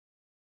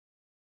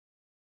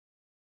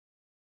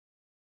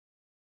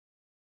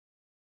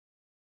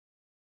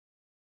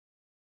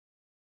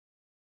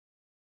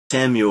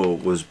Samuel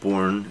was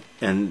born,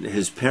 and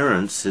his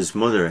parents, his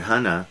mother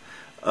Hannah,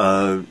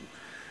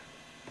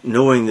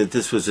 knowing that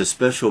this was a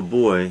special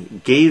boy,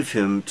 gave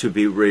him to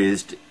be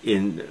raised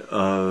in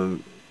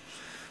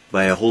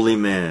by a holy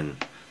man.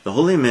 The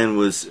holy man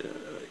was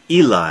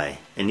Eli,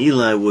 and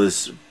Eli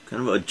was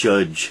kind of a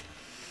judge.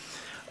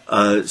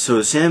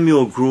 So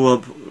Samuel grew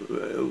up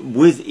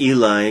with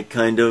Eli,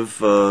 kind of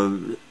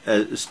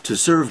to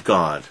serve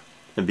God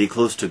and be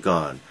close to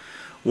God.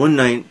 One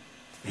night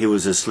he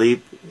was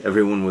asleep,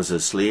 everyone was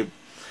asleep,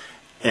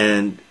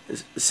 and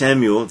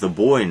Samuel, the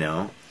boy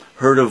now,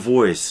 heard a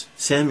voice,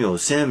 "Samuel,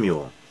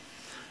 Samuel."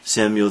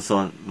 Samuel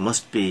thought,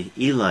 must be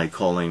Eli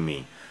calling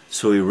me.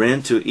 So he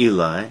ran to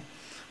Eli,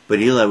 but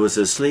Eli was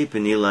asleep,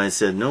 and Eli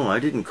said, "No, I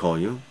didn't call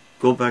you.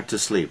 Go back to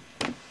sleep."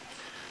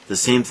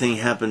 The same thing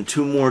happened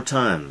 2 more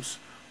times.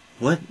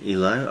 "What,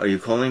 Eli, are you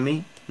calling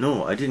me?"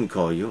 "No, I didn't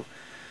call you."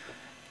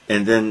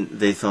 And then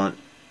they thought,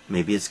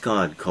 maybe it's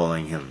God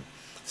calling him.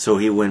 So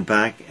he went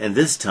back, and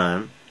this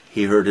time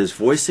he heard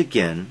his voice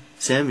again,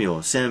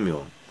 "Samuel,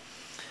 Samuel."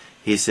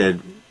 He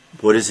said,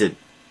 "What is it,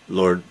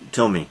 Lord?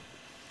 Tell me.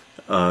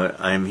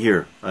 I am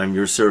here. I am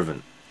your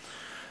servant."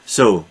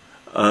 So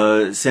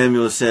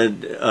Samuel said,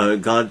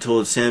 God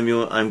told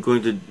Samuel, "I'm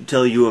going to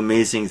tell you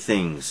amazing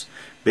things.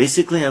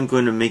 Basically, I'm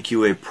going to make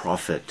you a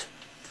prophet.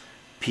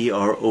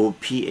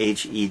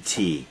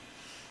 Prophet.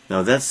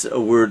 Now, that's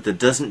a word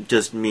that doesn't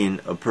just mean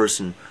a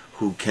person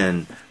who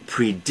can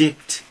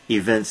predict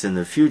events in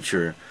the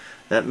future.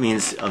 That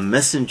means a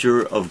messenger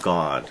of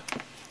God.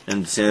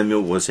 And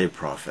Samuel was a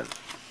prophet.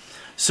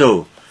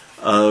 So,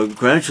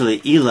 gradually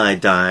Eli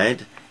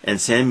died,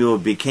 and Samuel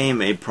became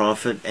a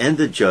prophet and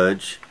the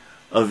judge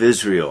of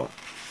Israel.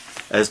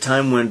 As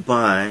time went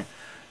by,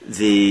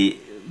 the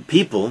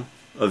people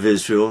of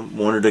Israel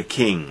wanted a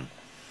king.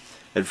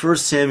 At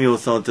first Samuel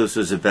thought this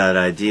was a bad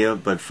idea,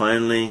 but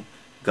finally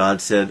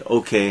God said,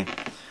 okay,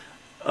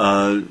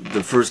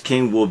 the first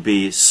king will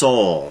be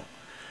Saul.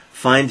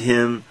 Find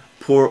him,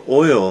 pour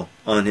oil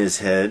on his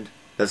head,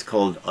 that's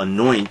called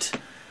anoint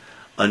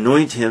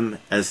him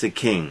as the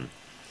king.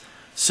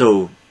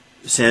 So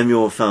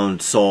Samuel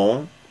found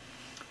Saul,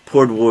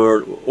 poured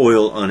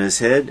oil on his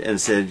head,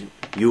 and said,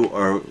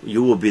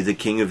 you will be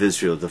the king of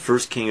Israel, the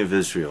first king of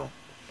Israel.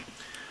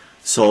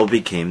 Saul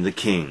became the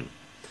king.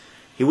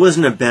 He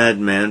wasn't a bad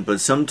man,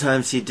 but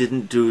sometimes he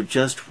didn't do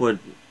just what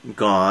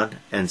God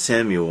and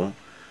Samuel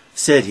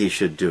said he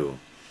should do.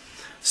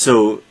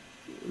 So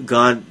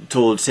God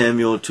told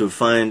Samuel to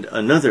find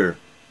another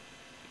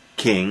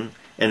king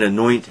and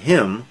anoint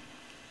him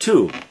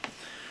too.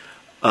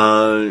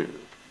 So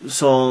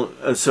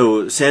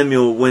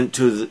Samuel went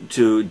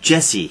to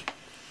Jesse.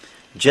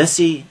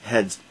 Jesse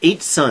had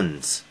 8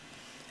 sons,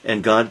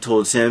 and God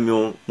told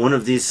Samuel, one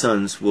of these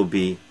sons will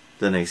be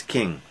the next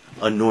king.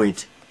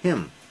 Anoint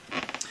him.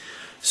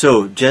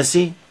 So,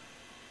 Jesse,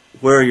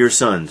 where are your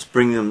sons?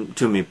 Bring them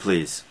to me,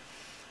 please.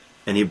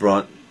 And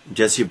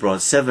Jesse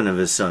brought 7 of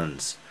his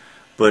sons.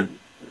 But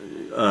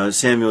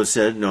Samuel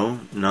said,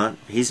 no,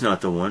 he's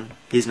not the one.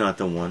 He's not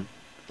the one.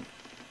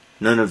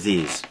 None of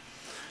these.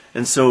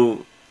 And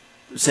so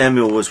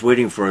Samuel was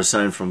waiting for a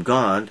sign from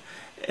God,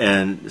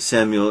 and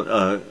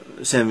Samuel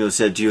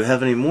said, do you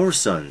have any more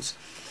sons?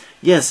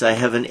 Yes, I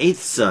have an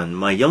 8th son,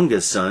 my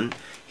youngest son.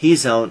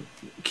 He's out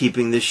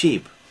keeping the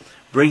sheep.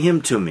 Bring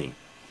him to me.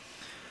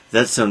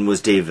 That son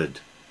was David.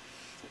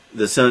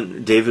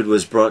 David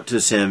was brought to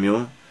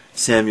Samuel.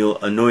 Samuel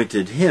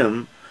anointed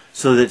him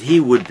so that he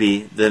would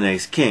be the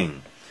next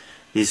king.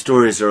 These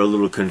stories are a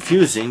little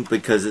confusing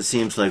because it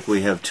seems like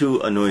we have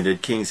 2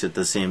 anointed kings at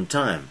the same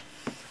time.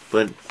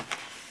 But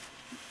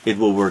it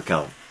will work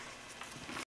out.